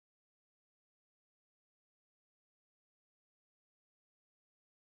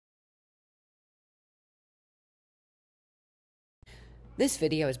This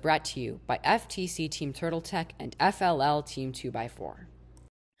video is brought to you by FTC Team TurtleTech and FLL Team 2x4.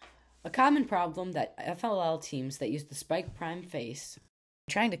 A common problem that FLL teams that use the Spike Prime face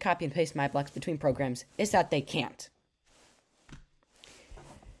trying to copy and paste my blocks between programs is that they can't.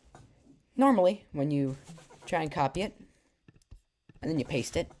 Normally, when you try and copy it, and then you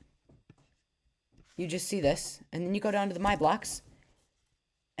paste it, you just see this, and then you go down to the My Blocks,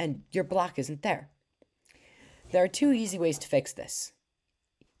 and your block isn't there. There are two easy ways to fix this.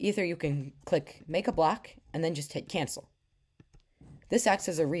 Either you can click Make a Block, and then just hit Cancel. This acts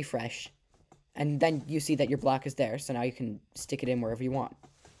as a refresh, and then you see that your block is there, so now you can stick it in wherever you want.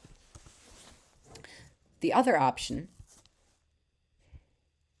 The other option...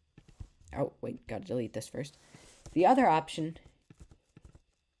 Oh, wait, gotta delete this first. The other option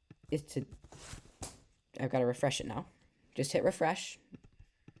is to... I've got to refresh it now. Just hit refresh.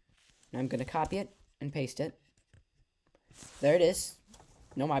 And I'm going to copy it and paste it. There it is.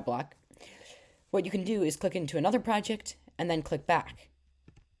 No My Block. What you can do is click into another project and then click back.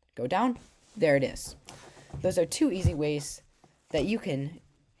 Go down. There it is. Those are two easy ways that you can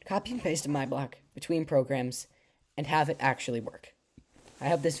copy and paste a My Block between programs and have it actually work. I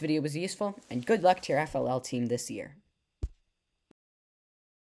hope this video was useful, and good luck to your FLL team this year.